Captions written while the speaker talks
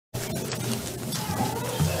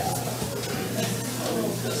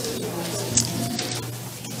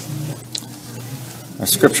Our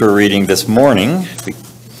scripture reading this morning, we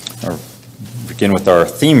begin with our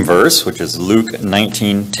theme verse, which is Luke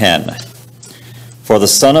 19:10. For the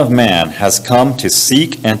Son of Man has come to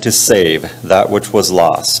seek and to save that which was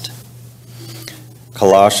lost.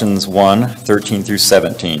 Colossians 1:13 through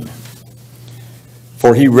 17.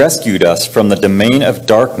 For he rescued us from the domain of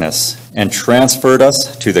darkness and transferred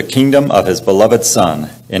us to the kingdom of his beloved Son,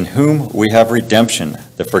 in whom we have redemption,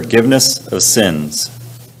 the forgiveness of sins.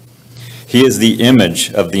 He is the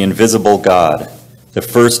image of the invisible God, the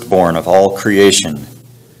firstborn of all creation.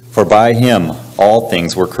 For by him all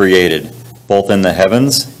things were created, both in the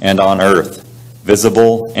heavens and on earth,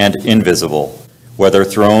 visible and invisible, whether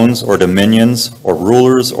thrones or dominions or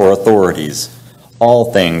rulers or authorities.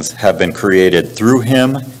 All things have been created through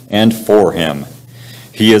him and for him.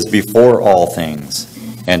 He is before all things,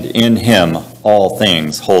 and in him all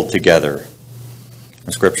things hold together.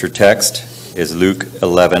 Our scripture text is Luke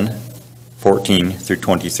 11:14 through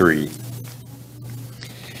 23.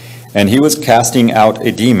 And he was casting out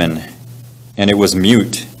a demon, and it was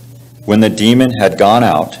mute. When the demon had gone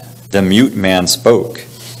out, the mute man spoke,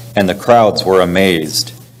 and the crowds were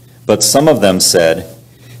amazed. But some of them said,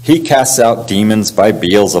 He casts out demons by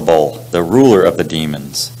Beelzebul, the ruler of the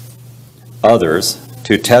demons. Others,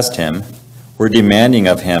 to test him, were demanding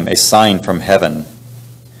of him a sign from heaven.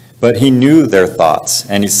 But he knew their thoughts,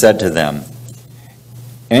 and he said to them,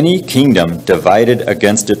 Any kingdom divided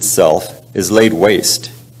against itself is laid waste,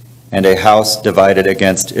 and a house divided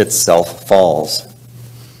against itself falls.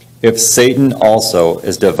 If Satan also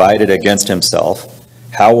is divided against himself,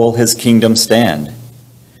 how will his kingdom stand?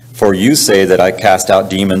 For you say that I cast out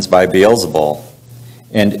demons by Beelzebul.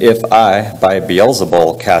 And if I, by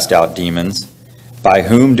Beelzebul, cast out demons, by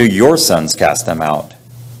whom do your sons cast them out?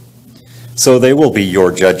 So they will be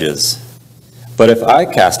your judges. But if I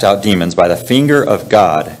cast out demons by the finger of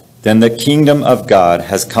God, then the kingdom of God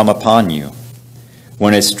has come upon you.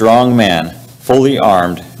 When a strong man, fully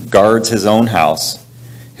armed, guards his own house,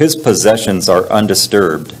 his possessions are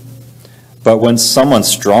undisturbed. But when someone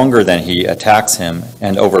stronger than he attacks him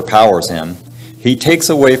and overpowers him, he takes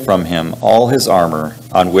away from him all his armor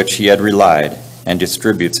on which he had relied and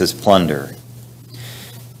distributes his plunder.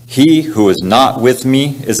 He who is not with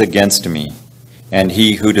me is against me, and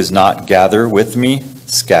he who does not gather with me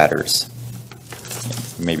scatters.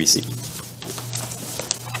 You may be seated.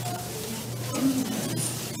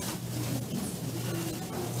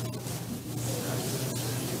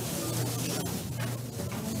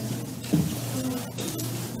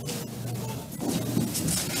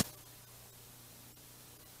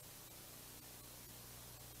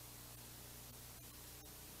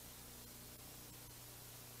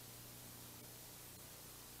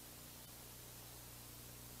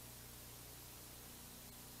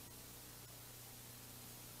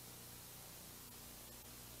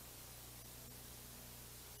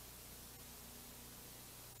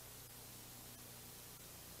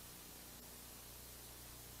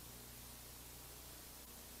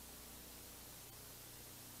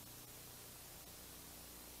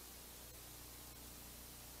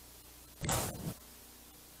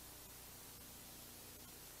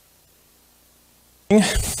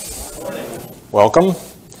 Welcome.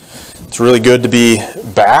 It's really good to be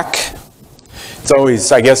back. It's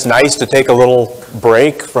always, I guess, nice to take a little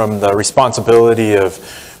break from the responsibility of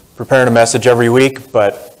preparing a message every week,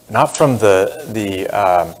 but not from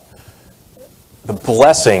the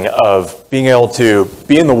blessing of being able to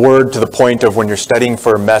be in the Word to the point of when you're studying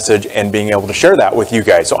for a message and being able to share that with you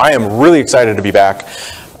guys. So I am really excited to be back,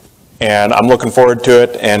 and I'm looking forward to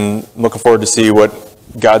it and looking forward to see what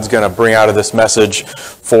God's going to bring out of this message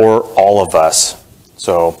for all of us.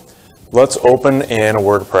 So let's open in a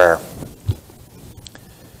word of prayer.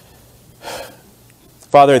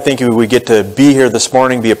 Father, I thank you we get to be here this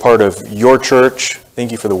morning, be a part of your church.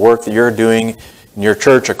 Thank you for the work that you're doing in your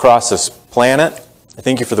church across this planet. I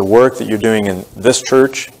thank you for the work that you're doing in this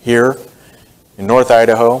church here in North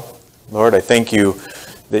Idaho. Lord, I thank you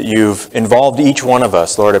that you've involved each one of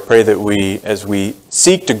us. Lord, I pray that as we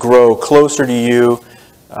seek to grow closer to you,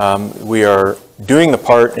 we are doing the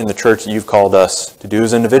part in the church that you've called us to do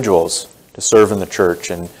as individuals, to serve in the church.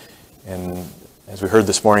 And as we heard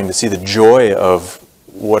this morning, to see the joy of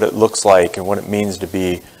what it looks like and what it means to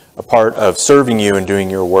be a part of serving you and doing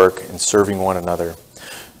your work and serving one another.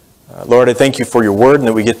 Lord, I thank you for your word and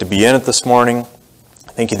that we get to be in it this morning.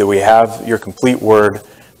 Thank you that we have your complete word.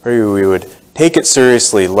 Pray we would take it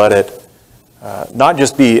seriously. Let it not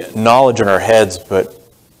just be knowledge in our heads, but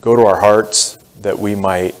go to our hearts, that we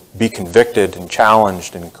might be convicted and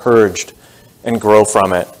challenged and encouraged and grow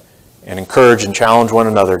from it and encourage and challenge one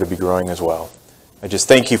another to be growing as well. I just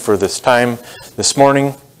thank you for this time this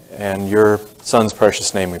morning. In your Son's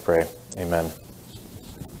precious name we pray. Amen.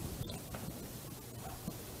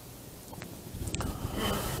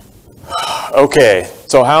 Okay,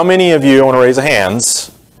 so how many of you, I want to raise a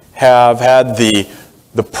hands, have had the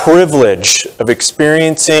privilege of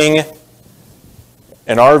experiencing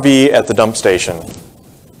an RV at the dump station?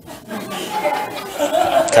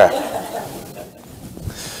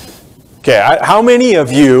 Okay, how many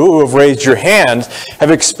of you who have raised your hands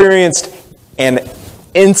have experienced an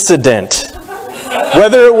incident?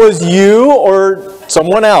 Whether it was you or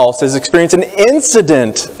someone else has experienced an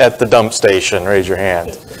incident at the dump station, raise your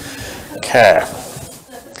hand. Okay.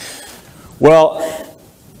 Well,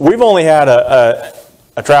 we've only had a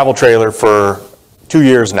travel trailer for 2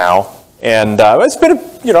 years now, and it's been,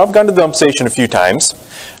 I've gone to the dump station a few times.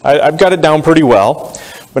 I've got it down pretty well,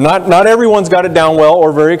 but not everyone's got it down well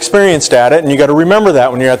or very experienced at it, and you got to remember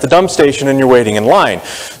that when you're at the dump station and you're waiting in line.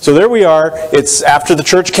 So there we are. It's after the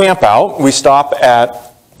church camp out. We stop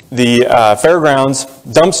at the fairgrounds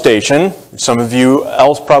dump station. Some of you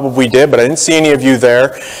else probably did, but I didn't see any of you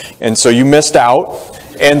there, and so you missed out.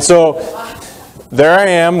 And so there I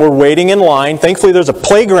am, we're waiting in line. Thankfully there's a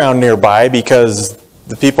playground nearby because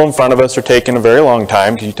the people in front of us are taking a very long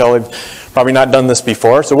time. Can you tell they've probably not done this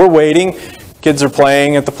before? So we're waiting. Kids are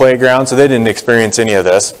playing at the playground, so they didn't experience any of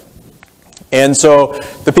this. And so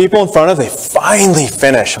the people in front of us, they finally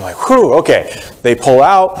finish. I'm like, whew, okay. They pull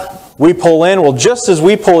out. We pull in. Well, just as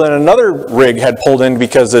we pull in, another rig had pulled in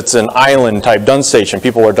because it's an island-type dump station.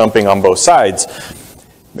 People are dumping on both sides.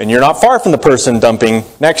 And you're not far from the person dumping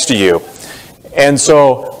next to you. And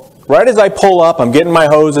so right as I pull up, I'm getting my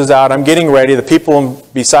hoses out. I'm getting ready. The people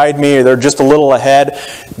beside me, they're just a little ahead.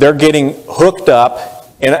 They're getting hooked up.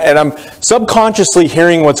 And I'm subconsciously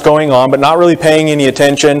hearing what's going on, but not really paying any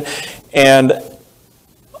attention. And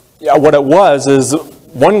what it was is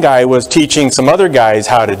one guy was teaching some other guys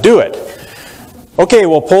how to do it. Okay,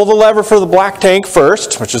 we'll pull the lever for the black tank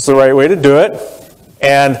first, which is the right way to do it.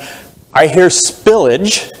 And I hear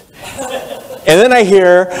spillage. And then I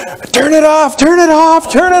hear, turn it off, turn it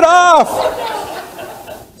off, turn it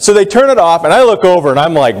off. So they turn it off, and I look over, and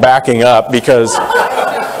I'm like backing up because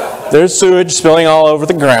there's sewage spilling all over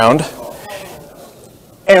the ground.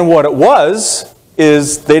 And what it was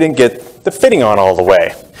is they didn't get the fitting on all the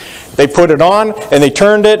way. They put it on, and they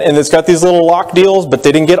turned it, and it's got these little lock deals, but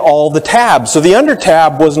they didn't get all the tabs. So the under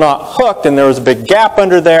tab was not hooked, and there was a big gap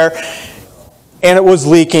under there, and it was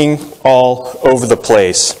leaking all over the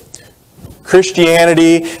place.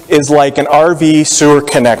 Christianity is like an RV sewer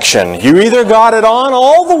connection. You either got it on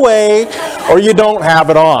all the way, or you don't have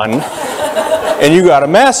it on, and you got a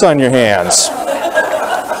mess on your hands.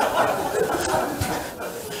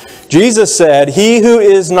 Jesus said, "He who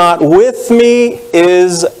is not with me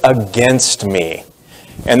is against me."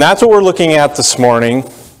 And that's what we're looking at this morning.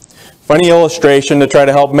 Funny illustration to try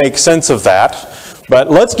to help make sense of that. But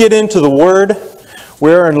let's get into the Word.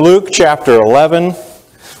 We're in Luke chapter 11.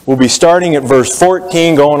 We'll be starting at verse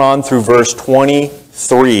 14, going on through verse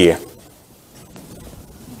 23.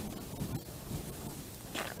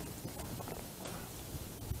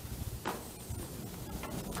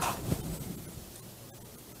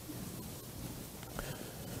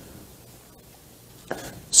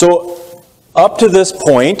 So, up to this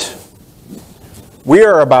point, we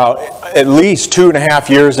are about at least 2.5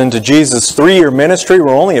 years into Jesus' 3-year ministry.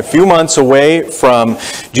 We're only a few months away from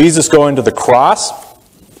Jesus going to the cross.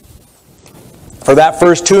 For that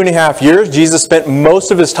first 2.5 years, Jesus spent most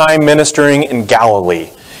of his time ministering in Galilee.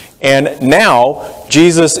 And now,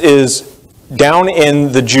 Jesus is down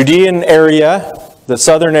in the Judean area, the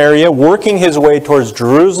southern area, working his way towards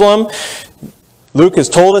Jerusalem. Luke has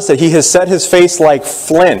told us that he has set his face like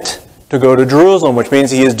flint to go to Jerusalem, which means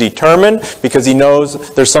he is determined because he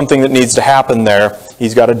knows there's something that needs to happen there.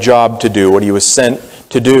 He's got a job to do, what he was sent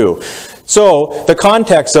to do. So, the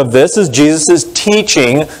context of this is Jesus is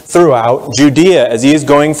teaching throughout Judea as he is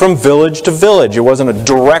going from village to village. It wasn't a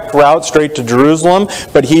direct route straight to Jerusalem,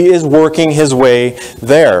 but he is working his way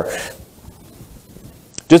there.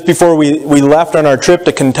 Just before we left on our trip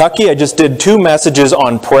to Kentucky, I just did 2 messages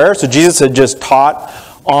on prayer. So Jesus had just taught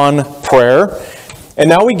on prayer. And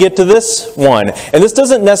now we get to this one. And this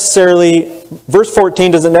doesn't necessarily, verse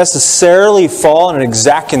 14 doesn't necessarily fall in an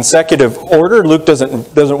exact consecutive order. Luke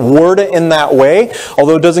doesn't word it in that way,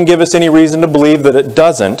 although it doesn't give us any reason to believe that it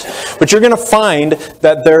doesn't. But you're going to find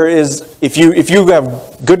that there is, if you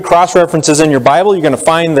have good cross-references in your Bible, you're going to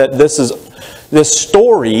find that this is This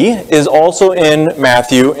story is also in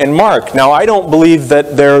Matthew and Mark. Now, I don't believe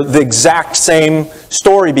that they're the exact same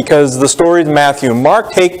story because the stories of Matthew and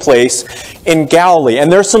Mark take place in Galilee, and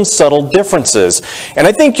there's some subtle differences. And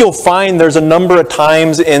I think you'll find there's a number of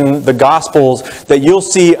times in the Gospels that you'll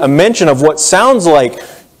see a mention of what sounds like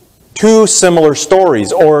two similar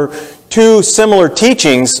stories or two similar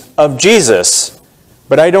teachings of Jesus.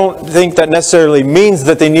 But I don't think that necessarily means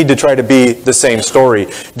that they need to try to be the same story.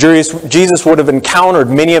 Jesus would have encountered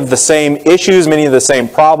many of the same issues, many of the same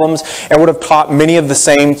problems, and would have taught many of the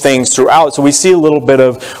same things throughout. So we see a little bit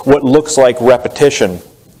of what looks like repetition.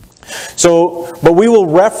 But we will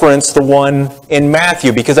reference the one in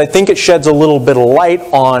Matthew because I think it sheds a little bit of light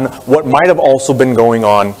on what might have also been going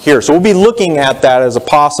on here. So we'll be looking at that as a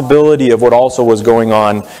possibility of what also was going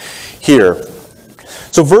on here.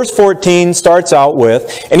 So verse 14 starts out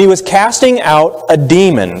with, "And he was casting out a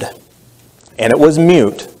demon, and it was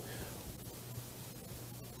mute."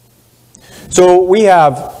 So we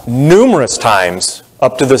have numerous times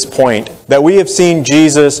up to this point that we have seen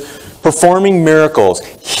Jesus performing miracles,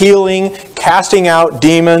 healing, casting out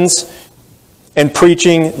demons, and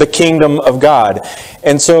preaching the kingdom of God.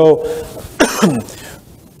 And so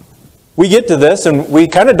we get to this and we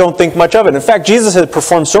kind of don't think much of it. In fact, Jesus had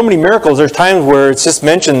performed so many miracles, there's times where it's just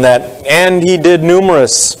mentioned that, and he did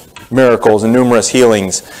numerous miracles and numerous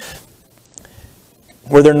healings,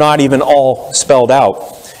 where they're not even all spelled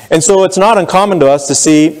out. And so it's not uncommon to us to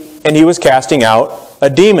see, and he was casting out a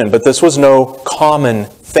demon, but this was no common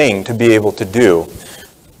thing to be able to do.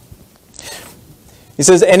 He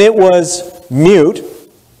says, "And it was mute,"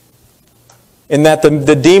 in that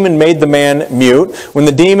the demon made the man mute. "When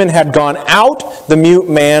the demon had gone out, the mute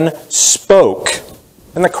man spoke,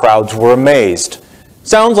 and the crowds were amazed."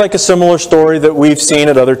 Sounds like a similar story that we've seen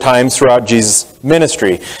at other times throughout Jesus'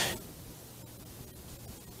 ministry.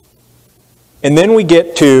 And then we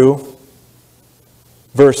get to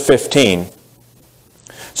verse 15.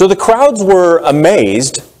 "So the crowds were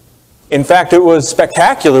amazed. In fact, it was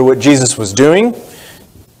spectacular what Jesus was doing.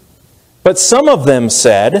 But some of them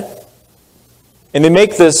said," and they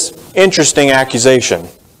make this interesting accusation.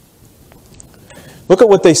 Look at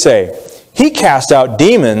what they say. "He cast out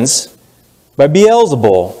demons by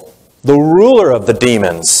Beelzebul, the ruler of the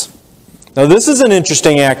demons." Now this is an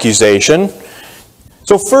interesting accusation.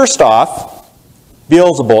 So first off,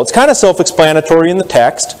 Beelzebul. It's kind of self-explanatory in the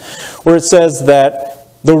text where it says that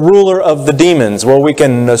the ruler of the demons. Well, we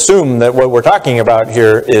can assume that what we're talking about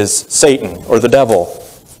here is Satan or the devil.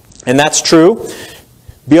 And that's true.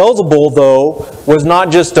 Beelzebul, though, was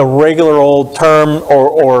not just a regular old term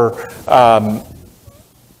or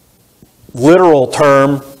literal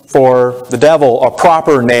term for the devil, a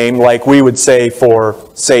proper name like we would say for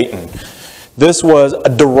Satan. This was a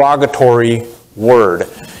derogatory word.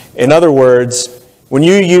 In other words, when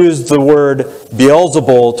you use the word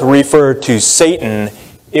Beelzebul to refer to Satan,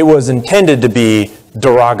 it was intended to be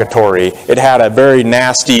derogatory. It had a very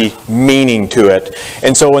nasty meaning to it.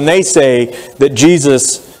 And so when they say that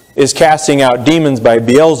Jesus is casting out demons by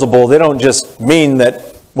Beelzebul, they don't just mean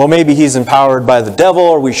that, well, maybe he's empowered by the devil.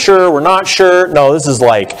 Are we sure? We're not sure. No, this is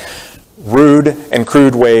like rude and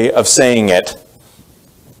crude way of saying it.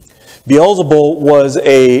 Beelzebul was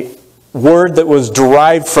a word that was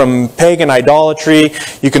derived from pagan idolatry.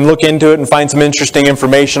 You can look into it and find some interesting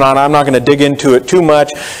information on it. I'm not going to dig into it too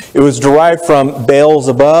much. It was derived from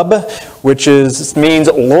Beelzebub, which means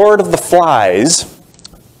Lord of the Flies,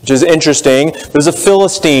 which is interesting. It was a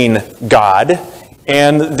Philistine god,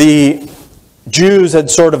 and the Jews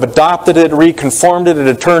had sort of adopted it, reconformed it, and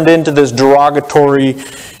it turned into this derogatory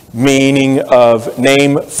meaning of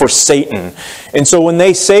name for Satan. And so when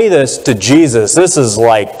they say this to Jesus, this is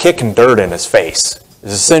like kicking dirt in his face.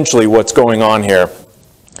 Is essentially what's going on here.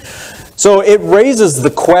 So it raises the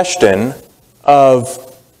question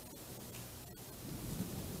of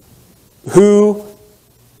who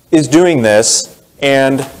is doing this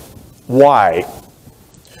and why.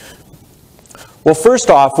 Well, first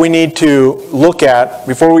off, we need to look at,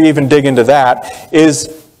 before we even dig into that,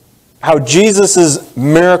 is how Jesus'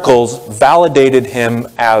 miracles validated him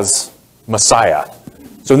as Messiah.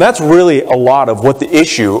 So that's really a lot of what the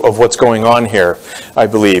issue of what's going on here, I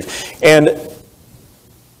believe. And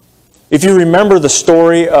if you remember the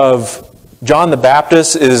story of John the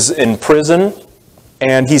Baptist is in prison,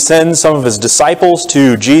 and he sends some of his disciples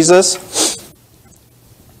to Jesus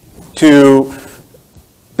to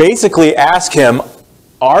basically ask him,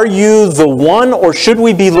 are you the one, or should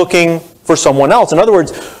we be looking for someone else? In other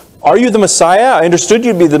words, are you the Messiah? I understood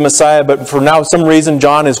you'd be the Messiah, but for now, some reason,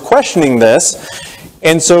 John is questioning this.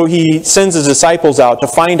 And so he sends his disciples out to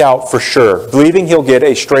find out for sure, believing he'll get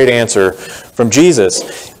a straight answer from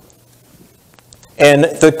Jesus. And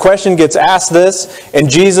the question gets asked this, and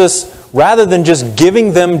Jesus, rather than just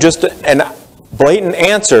giving them just a blatant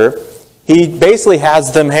answer, he basically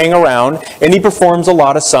has them hang around, and he performs a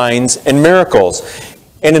lot of signs and miracles.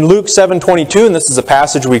 And in Luke 7:22, and this is a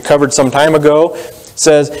passage we covered some time ago,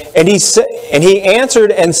 says, and he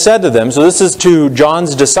answered and said to them, so this is to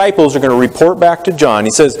John's disciples, are going to report back to John.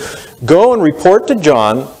 He says, "Go and report to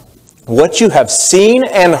John what you have seen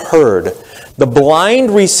and heard. The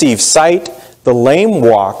blind receive sight, the lame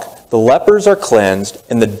walk, the lepers are cleansed,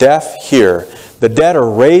 and the deaf hear. The dead are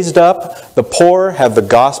raised up, the poor have the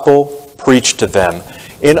gospel preached to them."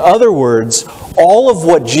 In other words, all of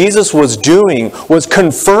what Jesus was doing was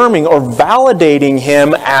confirming or validating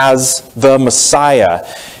him as the Messiah.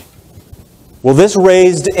 Well, this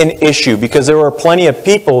raised an issue because there were plenty of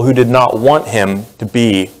people who did not want him to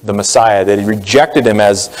be the Messiah, that he rejected him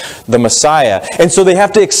as the Messiah. And so they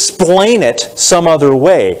have to explain it some other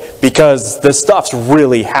way because this stuff's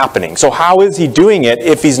really happening. So how is he doing it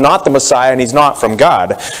if he's not the Messiah and he's not from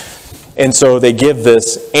God? And so they give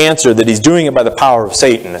this answer that he's doing it by the power of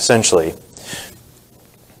Satan, essentially.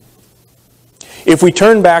 If we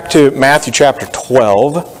turn back to Matthew chapter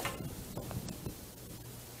 12,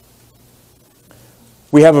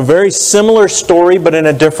 we have a very similar story, but in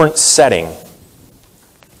a different setting.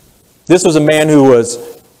 This was a man who was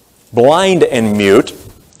blind and mute,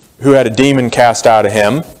 who had a demon cast out of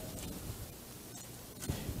him.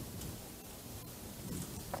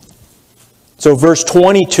 So verse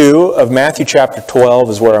 22 of Matthew chapter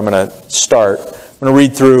 12 is where I'm going to start. I'm going to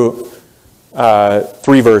read through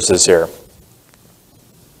 3 verses here.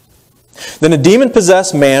 "Then a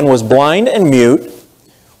demon-possessed man was blind and mute,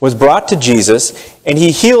 was brought to Jesus, and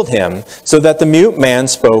he healed him, so that the mute man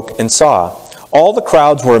spoke and saw. All the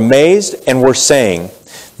crowds were amazed and were saying,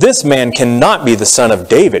 'This man cannot be the son of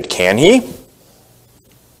David, can he?'"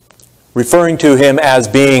 Referring to him as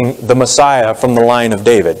being the Messiah from the line of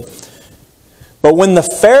David. "But when the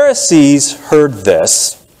Pharisees heard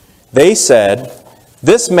this, they said,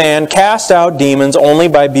 'This man cast out demons only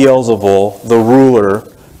by Beelzebul, the ruler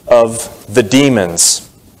of the demons.'"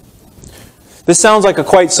 This sounds like a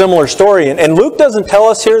quite similar story. And Luke doesn't tell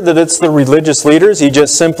us here that it's the religious leaders. He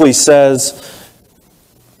just simply says,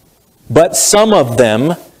 "But some of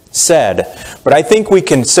them said." But I think we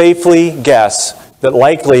can safely guess that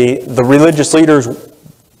likely the religious leaders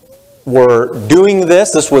were doing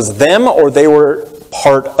this. This was them, or they were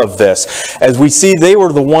part of this. As we see, they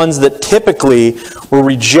were the ones that typically were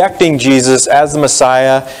rejecting Jesus as the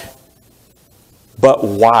Messiah. But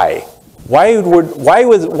why? Why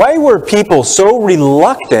were people so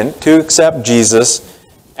reluctant to accept Jesus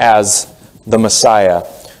as the Messiah?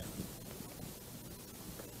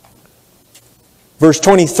 Verse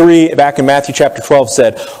 23 back in Matthew chapter 12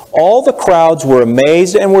 said, "All the crowds were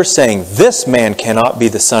amazed and were saying, 'This man cannot be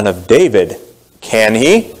the son of David, can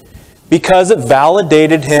he?' Because it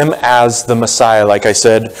validated him as the Messiah, like I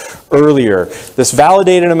said earlier. This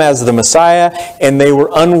validated him as the Messiah, and they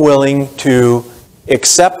were unwilling to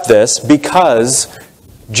accept this because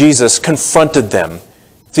Jesus confronted them.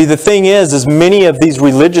 See, the thing is many of these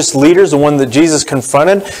religious leaders, the one that Jesus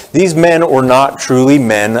confronted, these men were not truly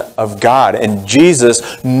men of God. And Jesus,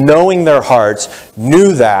 knowing their hearts,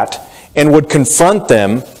 knew that and would confront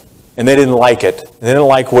them, and they didn't like it. They didn't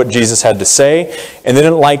like what Jesus had to say, and they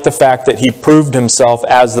didn't like the fact that he proved himself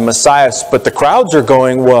as the Messiah. But the crowds are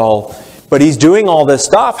going, "Well, but he's doing all this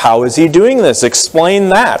stuff. How is he doing this? Explain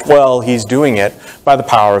that." Well, he's doing it by the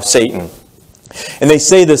power of Satan. And they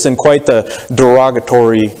say this in quite the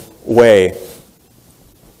derogatory way.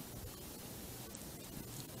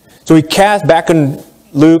 So we cast back in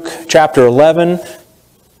Luke chapter 11,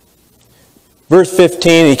 verse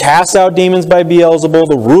 15, he casts out demons by Beelzebul,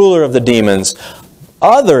 the ruler of the demons.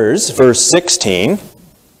 Others, verse 16,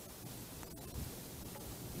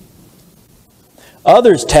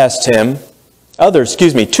 to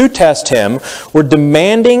test him, were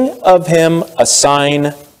demanding of him a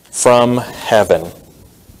sign from heaven.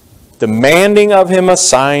 Demanding of him a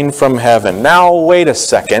sign from heaven. Now, wait a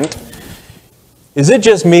second. Is it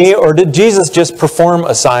just me, or did Jesus just perform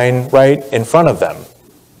a sign right in front of them?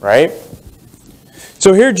 Right?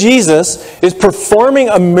 So here Jesus is performing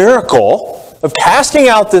a miracle of casting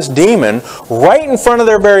out this demon right in front of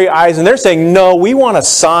their very eyes, and they're saying, "No, we want a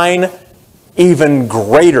sign even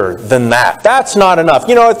greater than that. That's not enough."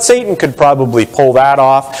 You know, Satan could probably pull that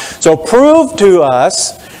off. So prove to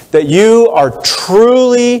us that you are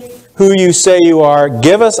truly who you say you are.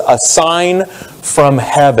 Give us a sign from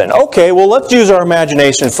heaven. Okay, well, let's use our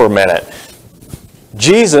imagination for a minute.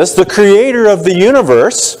 Jesus, the creator of the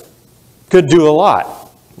universe, could do a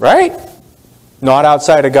lot, right? Not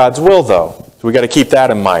outside of God's will, though. So we got to keep that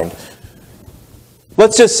in mind.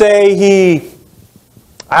 Let's just say he,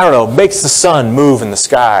 I don't know, makes the sun move in the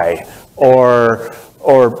sky, or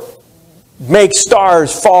makes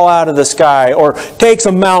stars fall out of the sky, or takes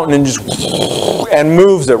a mountain and just and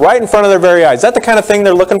moves it right in front of their very eyes. Is that the kind of thing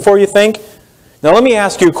they're looking for, you think? Now let me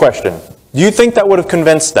ask you a question. Do you think that would have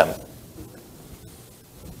convinced them?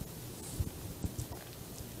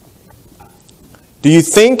 Do you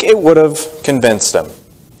think it would have convinced them?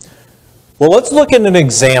 Well, let's look at an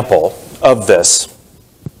example of this.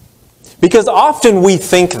 Because often we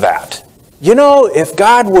think that, you know, if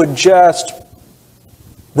God would just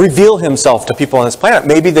reveal himself to people on this planet,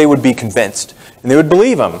 maybe they would be convinced and they would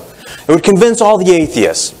believe him. It would convince all the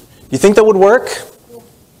atheists. Do you think that would work?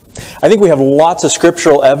 I think we have lots of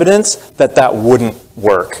scriptural evidence that that wouldn't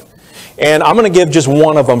work. And I'm going to give just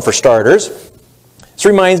one of them for starters. This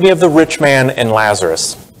reminds me of the rich man and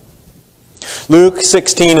Lazarus. Luke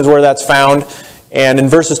 16 is where that's found. And in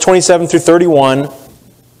verses 27 through 31,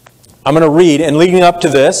 I'm going to read. And leading up to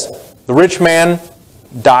this, the rich man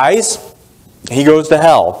dies. He goes to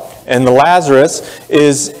hell. And the Lazarus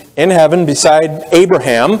is in heaven beside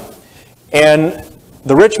Abraham. And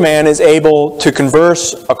the rich man is able to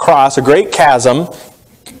converse across a great chasm.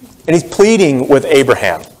 And he's pleading with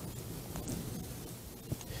Abraham.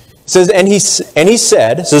 It says, and he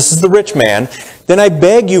said, so this is the rich man, then I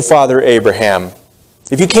beg you, Father Abraham,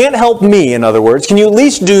 if you can't help me, in other words, can you at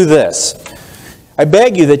least do this? I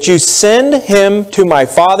beg you that you send him to my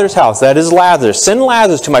father's house, that is Lazarus. Send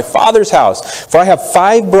Lazarus to my father's house, for I have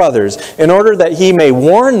 5 brothers, in order that he may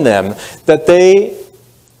warn them that they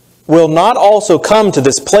will not also come to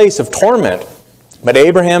this place of torment. But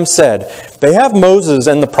Abraham said, they have Moses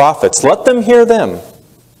and the prophets, let them hear them.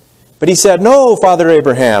 But he said, no, Father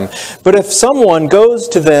Abraham, but if someone goes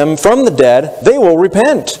to them from the dead, they will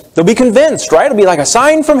repent. They'll be convinced, right? It'll be like a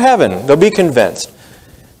sign from heaven. They'll be convinced.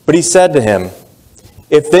 But he said to him,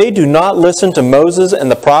 if they do not listen to Moses and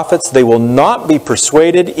the prophets, they will not be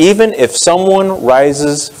persuaded, even if someone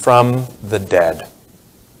rises from the dead.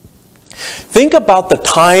 Think about the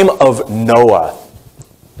time of Noah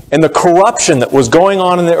and the corruption that was going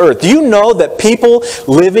on in the earth. Do you know that people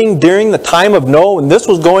living during the time of Noah, when this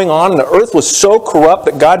was going on and the earth was so corrupt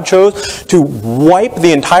that God chose to wipe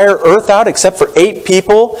the entire earth out except for 8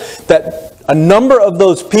 people, that a number of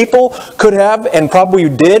those people could have, and probably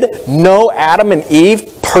did, know Adam and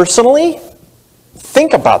Eve personally?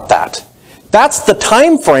 Think about that. That's the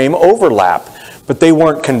time frame overlap, but they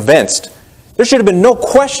weren't convinced. There should have been no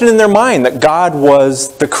question in their mind that God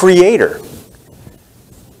was the creator.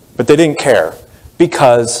 But they didn't care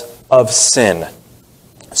because of sin.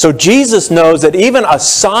 So Jesus knows that even a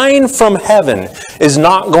sign from heaven is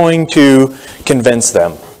not going to convince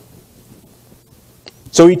them.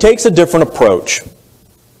 So he takes a different approach.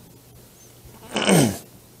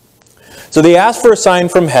 So they ask for a sign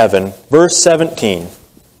from heaven. Verse 17.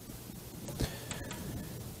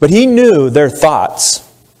 But he knew their thoughts.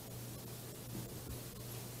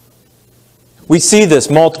 We see this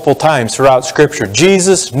multiple times throughout Scripture.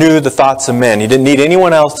 Jesus knew the thoughts of men. He didn't need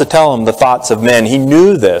anyone else to tell him the thoughts of men. He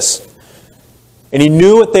knew this. And he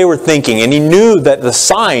knew what they were thinking. And he knew that the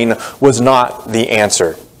sign was not the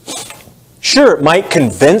answer. Sure, it might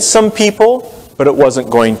convince some people, but it wasn't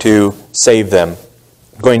going to save them,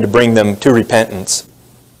 going to bring them to repentance.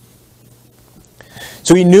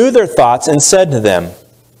 So he knew their thoughts and said to them,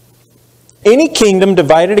 any kingdom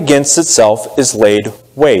divided against itself is laid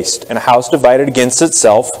waste, and a house divided against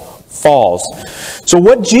itself falls. So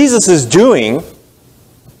what Jesus is doing,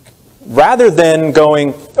 rather than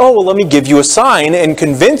going, oh, well, let me give you a sign and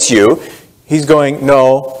convince you, he's going,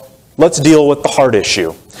 no, let's deal with the heart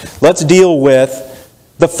issue. Let's deal with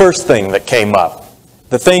the first thing that came up.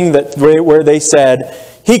 The thing that where they said,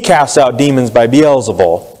 he casts out demons by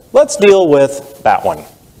Beelzebul. Let's deal with that one.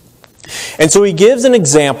 And so he gives an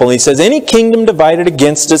example. He says, any kingdom divided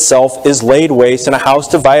against itself is laid waste, and a house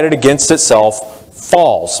divided against itself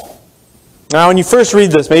falls. Now, when you first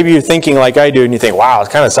read this, maybe you're thinking like I do, and you think, wow, it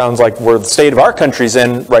kind of sounds like where the state of our country's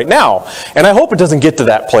in right now. And I hope it doesn't get to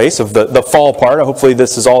that place of the fall part. Hopefully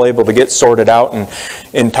this is all able to get sorted out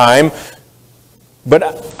in time.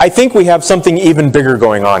 But I think we have something even bigger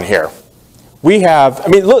going on here. We have, I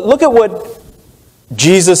mean, look at what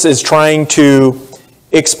Jesus is trying to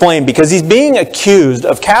explain, because he's being accused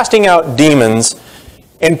of casting out demons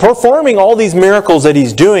and performing all these miracles that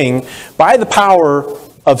he's doing by the power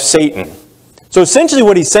of Satan. So essentially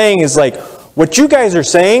what he's saying is like, what you guys are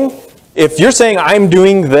saying, if you're saying I'm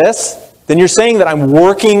doing this, then you're saying that I'm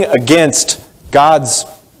working against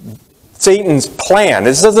Satan's plan.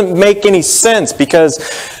 This doesn't make any sense because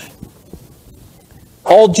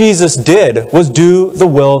all Jesus did was do the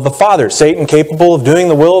will of the Father. Satan capable of doing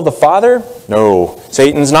the will of the Father? No,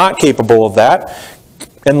 Satan's not capable of that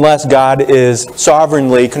unless God is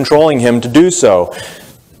sovereignly controlling him to do so.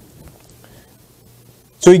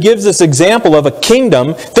 So he gives this example of a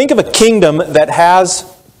kingdom. Think of a kingdom that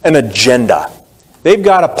has an agenda. They've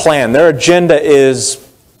got a plan. Their agenda is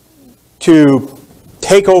to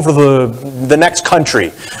take over the next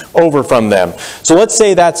country over from them. So let's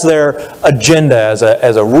say that's their agenda as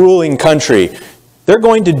a ruling country. They're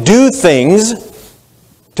going to do things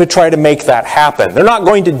to try to make that happen. They're not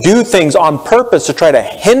going to do things on purpose to try to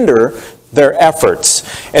hinder their efforts.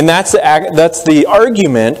 And that's the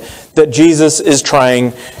argument that Jesus is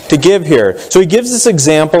trying to give here. So he gives this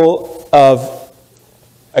example of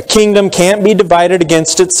a kingdom can't be divided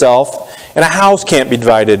against itself, and a house can't be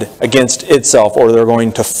divided against itself, or they're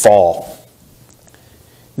going to fall.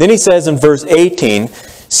 Then he says in verse 18,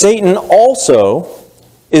 if Satan also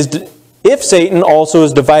is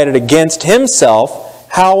divided against himself,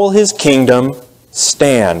 how will his kingdom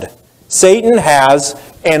stand? Satan has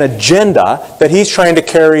an agenda that he's trying to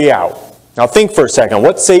carry out. Now think for a second,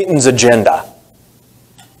 what's Satan's agenda?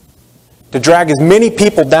 To drag as many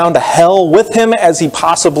people down to hell with him as he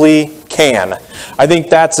possibly can. I think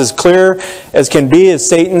that's as clear as can be as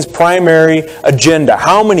Satan's primary agenda.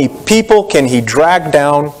 How many people can he drag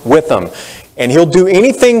down with him? And he'll do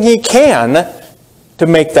anything he can to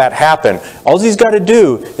make that happen. All he's got to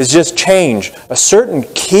do is just change a certain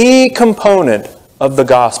key component of the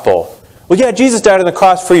gospel. Well, yeah, Jesus died on the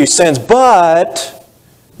cross for your sins, but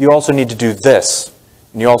you also need to do this,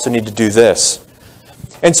 and you also need to do this.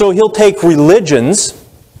 And so he'll take religions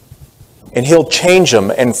and he'll change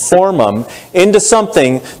them and form them into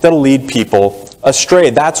something that'll lead people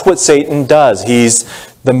astray. That's what Satan does. He's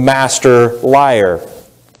the master liar.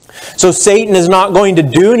 So Satan is not going to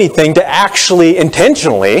do anything to actually,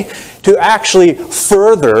 intentionally, to actually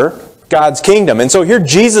further God's kingdom. And so here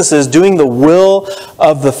Jesus is doing the will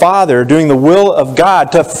of the Father, doing the will of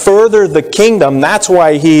God to further the kingdom. That's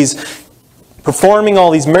why he's performing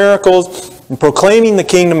all these miracles and proclaiming the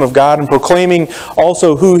kingdom of God and proclaiming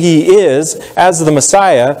also who he is as the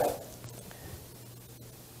Messiah.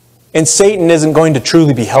 And Satan isn't going to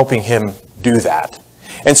truly be helping him do that.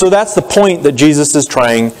 And so that's the point that Jesus is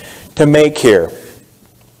trying to make here.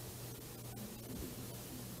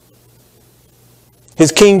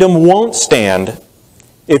 His kingdom won't stand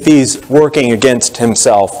if he's working against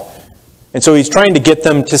himself. And so he's trying to get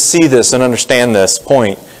them to see this and understand this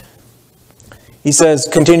point. He says,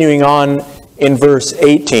 continuing on in verse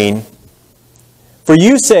 18, "For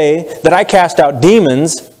you say that I cast out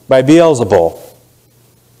demons by Beelzebul."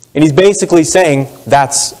 And he's basically saying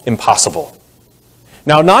that's impossible.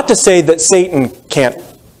 Now, not to say that Satan can't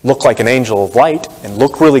look like an angel of light and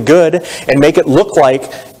look really good and make it look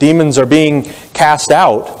like demons are being cast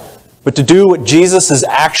out, but to do what Jesus is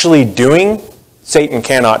actually doing, Satan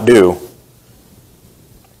cannot do.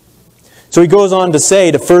 So he goes on to say,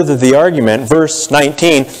 to further the argument, verse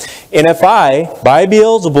 19, "And if I, by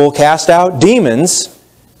Beelzebul, cast out demons,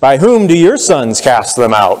 by whom do your sons cast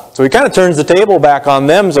them out?" So he kind of turns the table back on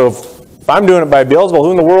them. So if I'm doing it by Beelzebul,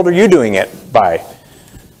 who in the world are you doing it by?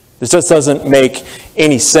 This just doesn't make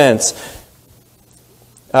any sense.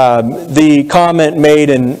 The comment made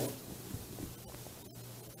in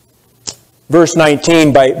verse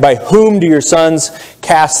 19, by whom do your sons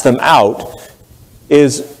cast them out,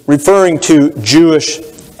 is referring to Jewish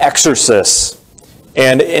exorcists.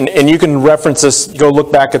 And you can reference this, go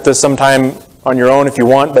look back at this sometime on your own if you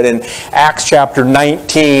want, but in Acts chapter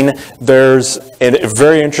 19, there's a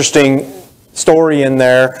very interesting story in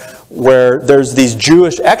there where there's these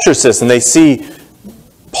Jewish exorcists, and they see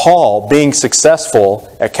Paul being successful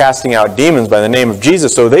at casting out demons by the name of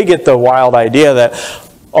Jesus. So they get the wild idea that,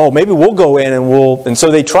 oh, maybe we'll go in and so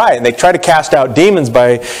they try it. And they try to cast out demons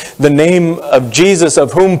by the name of Jesus,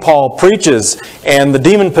 of whom Paul preaches. And the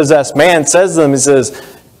demon-possessed man says to them, he says,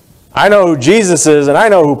 "I know who Jesus is and I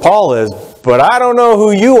know who Paul is, but I don't know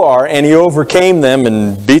who you are." And he overcame them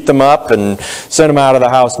and beat them up and sent them out of the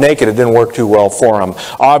house naked. It didn't work too well for them.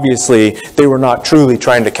 Obviously, they were not truly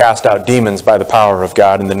trying to cast out demons by the power of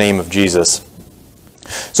God in the name of Jesus.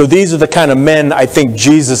 So these are the kind of men I think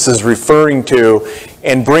Jesus is referring to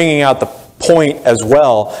and bringing out the point as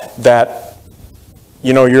well that,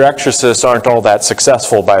 you know, your exorcists aren't all that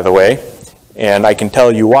successful, by the way. And I can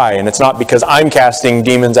tell you why. And it's not because I'm casting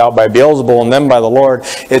demons out by Beelzebul and them by the Lord.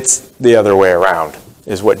 It's the other way around,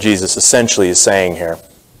 is what Jesus essentially is saying here.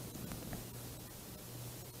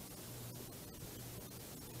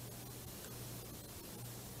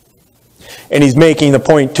 And he's making the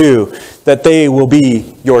point, too, that they will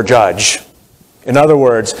be your judge. In other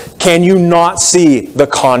words, can you not see the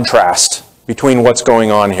contrast between what's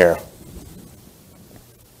going on here?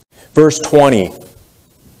 Verse 20.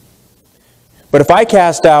 But if I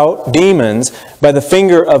cast out demons by the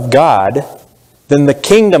finger of God, then the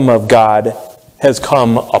kingdom of God has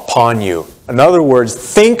come upon you. In other words,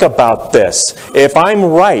 think about this. If I'm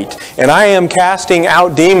right, and I am casting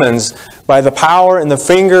out demons by the power and the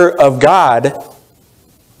finger of God,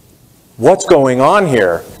 what's going on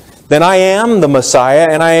here? Then I am the Messiah,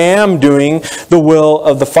 and I am doing the will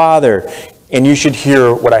of the Father. And you should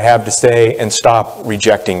hear what I have to say and stop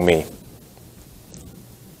rejecting me.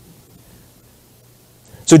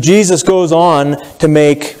 So Jesus goes on to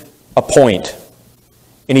make a point.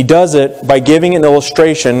 And he does it by giving an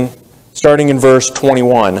illustration starting in verse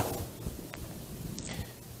 21.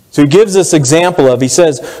 So he gives this example of, he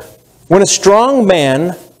says, when a strong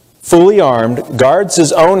man, fully armed, guards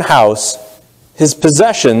his own house, his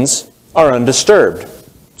possessions are undisturbed.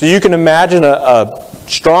 So you can imagine a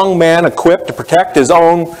strong man equipped to protect his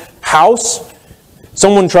own house.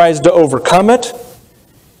 Someone tries to overcome it.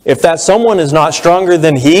 If that someone is not stronger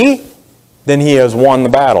than he, then he has won the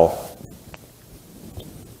battle.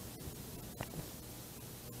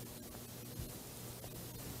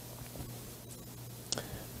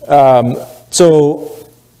 So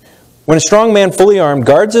when a strong man fully armed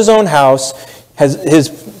guards his own house, his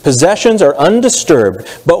possessions are undisturbed.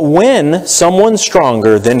 But when someone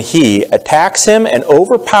stronger than he attacks him and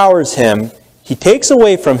overpowers him, he takes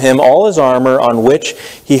away from him all his armor on which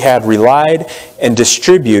he had relied and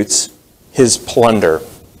distributes his plunder.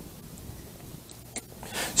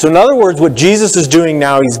 So in other words, what Jesus is doing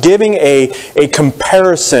now, he's giving a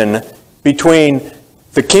comparison between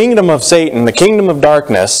the kingdom of Satan, the kingdom of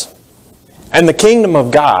darkness, and the kingdom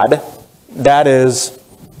of God, that is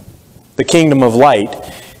the kingdom of light.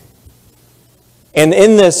 And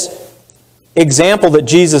in this example that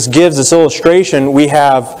Jesus gives, this illustration, we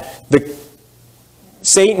have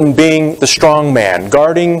Satan being the strong man,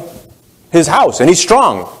 guarding his house. And he's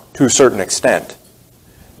strong to a certain extent.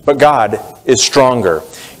 But God is stronger.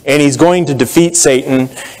 And he's going to defeat Satan,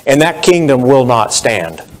 and that kingdom will not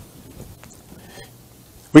stand.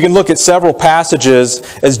 We can look at several passages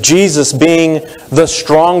as Jesus being the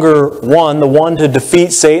stronger one, the one to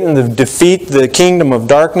defeat Satan, to defeat the kingdom of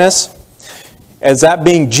darkness, as that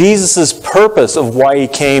being Jesus' purpose of why he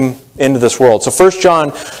came into this world. So 1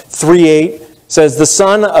 John 3:8 says, the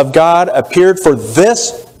Son of God appeared for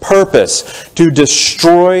this purpose, to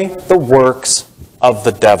destroy the works of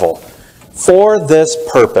the devil. For this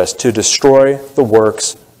purpose, to destroy the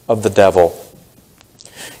works of the devil.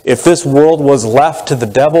 If this world was left to the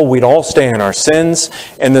devil, we'd all stay in our sins,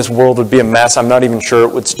 and this world would be a mess. I'm not even sure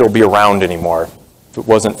it would still be around anymore if it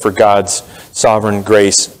wasn't for God's sovereign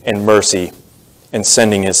grace and mercy in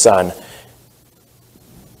sending his Son.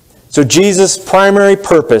 So Jesus' primary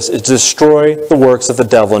purpose is to destroy the works of the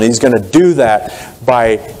devil, and he's going to do that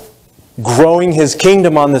by growing his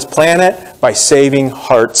kingdom on this planet, by saving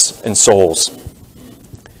hearts and souls.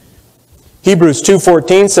 Hebrews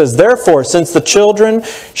 2:14 says, therefore, since the children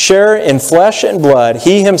share in flesh and blood,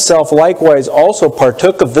 he himself likewise also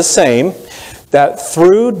partook of the same, that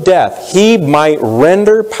through death he might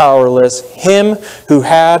render powerless him who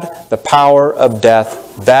had the power of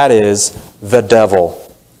death, that is, the devil.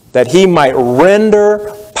 That he might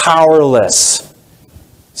render powerless.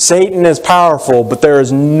 Satan is powerful, but there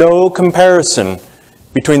is no comparison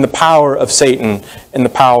between the power of Satan and the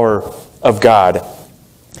power of God.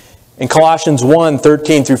 In Colossians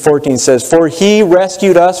 1:13 through 14 says, for he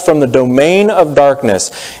rescued us from the domain of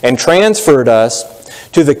darkness and transferred us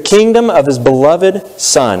to the kingdom of his beloved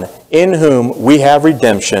Son, in whom we have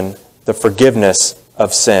redemption, the forgiveness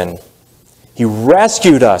of sin. He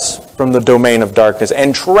rescued us from the domain of darkness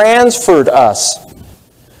and transferred us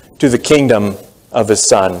to the kingdom of his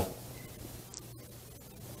Son.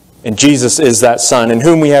 And Jesus is that Son, in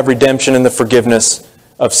whom we have redemption and the forgiveness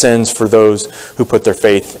of sins for those who put their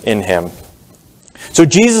faith in him. So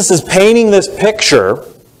Jesus is painting this picture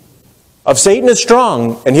of Satan is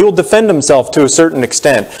strong, and he will defend himself to a certain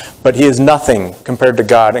extent, but he is nothing compared to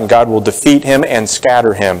God, and God will defeat him and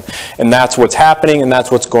scatter him. And that's what's happening, and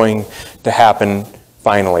that's what's going to happen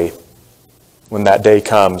finally when that day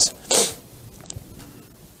comes.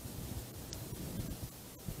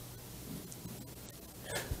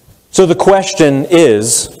 So the question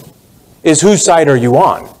is whose side are you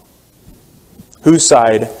on? Whose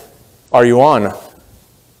side are you on?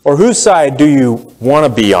 Or whose side do you want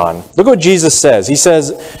to be on? Look what Jesus says. He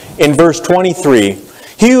says in verse 23,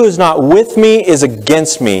 he who is not with me is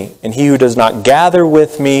against me, and he who does not gather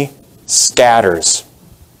with me scatters.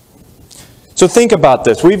 So think about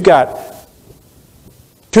this. We've got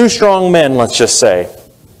two strong men, let's just say.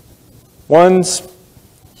 One's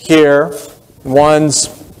here, one's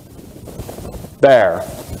there.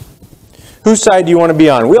 Whose side do you want to be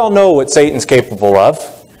on? We all know what Satan's capable of.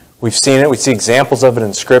 We've seen it. We see examples of it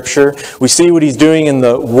in Scripture. We see what he's doing in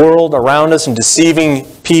the world around us and deceiving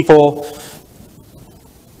people.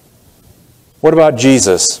 What about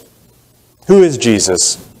Jesus? Who is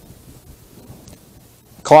Jesus?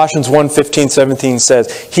 Colossians 1:15-17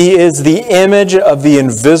 says, He is the image of the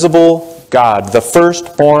invisible God, the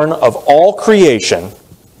firstborn of all creation.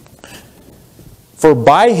 For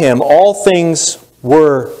by him all things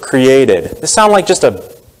were created. This sound like just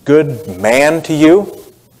a good man to you?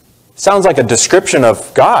 Sounds like a description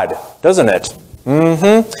of God, doesn't it?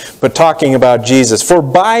 But talking about Jesus. For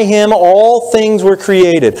by him all things were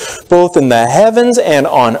created, both in the heavens and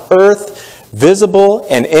on earth, visible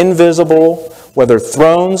and invisible, whether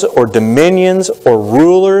thrones or dominions or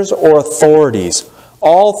rulers or authorities.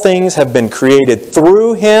 All things have been created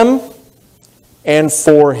through him and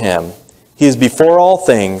for him. He is before all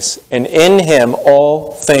things, and in him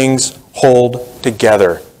all things hold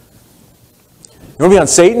together. You want to be on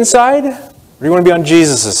Satan's side, or do you want to be on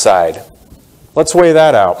Jesus' side? Let's weigh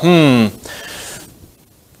that out.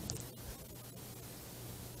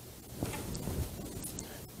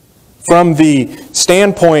 From the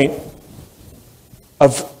standpoint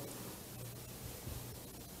of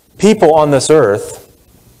people on this earth,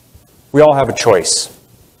 we all have a choice.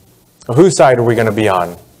 Whose side are we going to be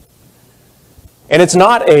on? And it's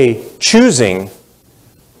not a choosing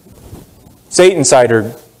Satan's side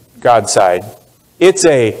or God's side. It's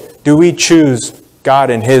a, do we choose God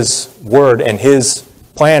and his word and his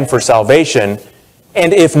plan for salvation?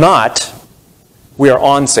 And if not, we are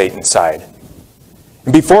on Satan's side.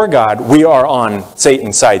 And before God, we are on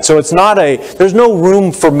Satan's side. So it's not there's no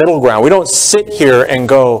room for middle ground. We don't sit here and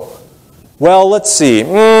go, well, let's see.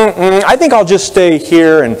 I think I'll just stay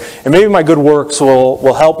here and maybe my good works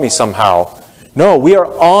will help me somehow. No, we are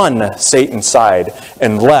on Satan's side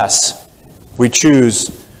unless we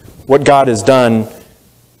choose what God has done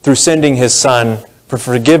through sending his Son for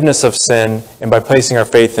forgiveness of sin, and by placing our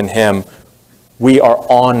faith in him, we are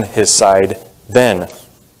on his side then.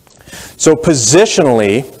 So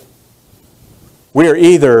positionally, we are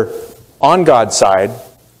either on God's side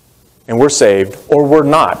and we're saved, or we're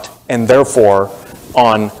not, and therefore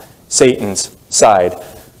on Satan's side.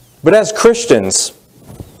 But as Christians,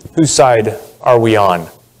 whose side are we on?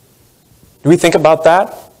 Do we think about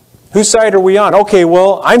that? Whose side are we on? Okay,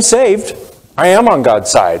 well, I'm saved. I am on God's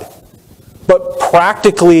side. But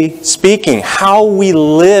practically speaking, how we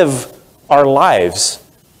live our lives,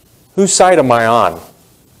 whose side am I on?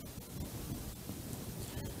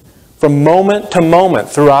 From moment to moment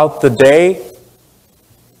throughout the day,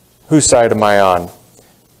 whose side am I on?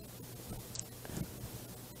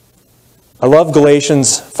 I love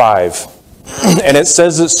Galatians 5, and it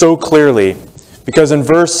says it so clearly, because in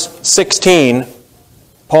verse 16,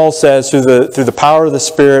 Paul says, through the power of the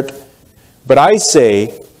Spirit, but I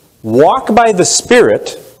say, walk by the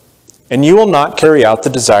Spirit, and you will not carry out the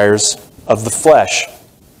desires of the flesh.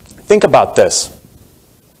 Think about this.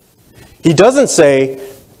 He doesn't say,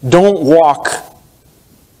 don't walk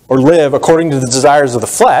or live according to the desires of the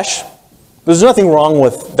flesh. There's nothing wrong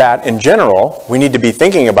with that in general. We need to be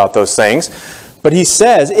thinking about those things. But he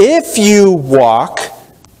says, if you walk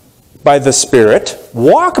by the Spirit,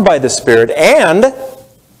 walk by the Spirit, and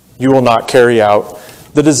you will not carry out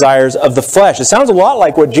the desires of the flesh. It sounds a lot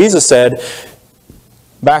like what Jesus said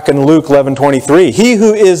back in Luke 11:23. He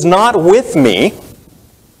who is not with me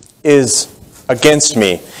is against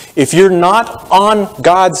me. If you're not on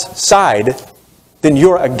God's side, then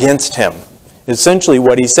you're against him. Essentially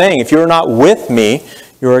what he's saying, if you're not with me,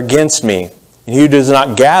 you're against me. And he who does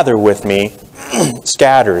not gather with me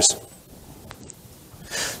scatters.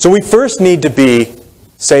 So we first need to be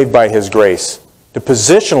saved by his grace, to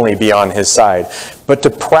positionally be on his side. But to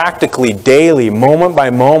practically, daily, moment by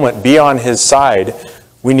moment, be on his side,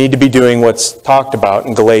 we need to be doing what's talked about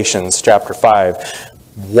in Galatians chapter 5.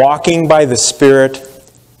 Walking by the Spirit,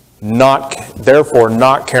 therefore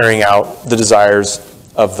not carrying out the desires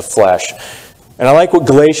of the flesh. And I like what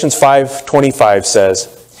Galatians 5:25 says.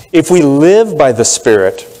 If we live by the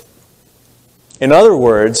Spirit, in other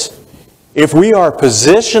words, if we are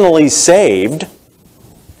positionally saved,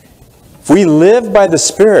 if we live by the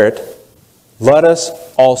Spirit, let us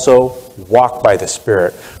also walk by the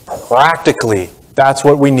Spirit. Practically, that's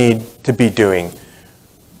what we need to be doing.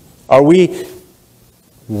 Are we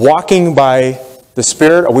walking by the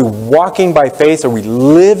Spirit? Are we walking by faith? Are we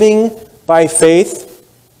living by faith?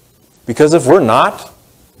 Because if we're not,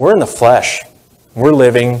 we're in the flesh. We're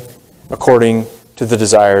living according to the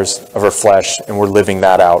desires of our flesh, and we're living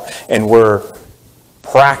that out. And we're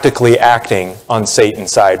practically acting on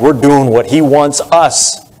Satan's side. We're doing what he wants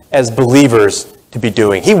us as believers to be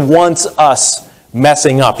doing. He wants us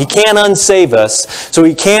messing up. He can't unsave us, so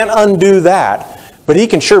he can't undo that, but he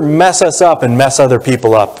can sure mess us up and mess other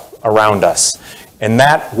people up around us. And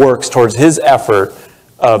that works towards his effort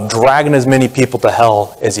of dragging as many people to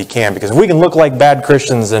hell as he can. Because if we can look like bad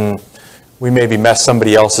Christians and we maybe mess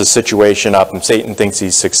somebody else's situation up and Satan thinks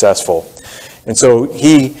he's successful. And so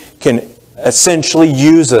he can essentially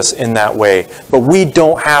use us in that way. But we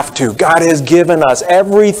don't have to. God has given us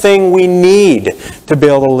everything we need to be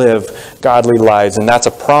able to live godly lives. And that's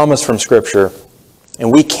a promise from Scripture.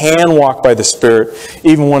 And we can walk by the Spirit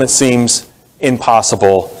even when it seems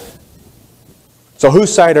impossible. So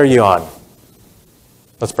whose side are you on?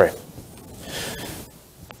 Let's pray.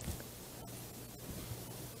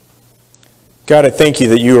 God, I thank you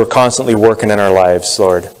that you are constantly working in our lives,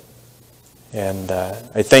 Lord. And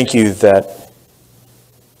I thank you that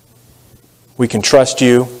we can trust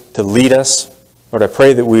you to lead us. Lord, I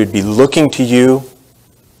pray that we would be looking to you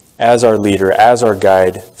as our leader, as our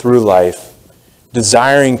guide through life,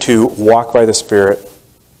 desiring to walk by the Spirit,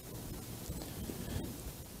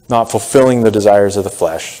 not fulfilling the desires of the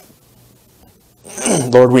flesh.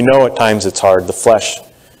 Lord, we know at times it's hard. The flesh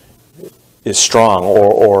is strong,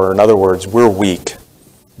 or in other words, we're weak,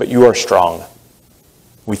 but you are strong.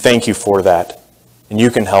 We thank you for that, and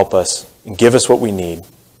you can help us and give us what we need. I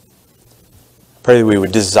pray that we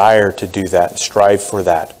would desire to do that and strive for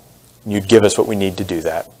that, and you'd give us what we need to do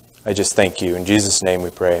that. I just thank you. In Jesus' name we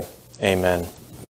pray. Amen.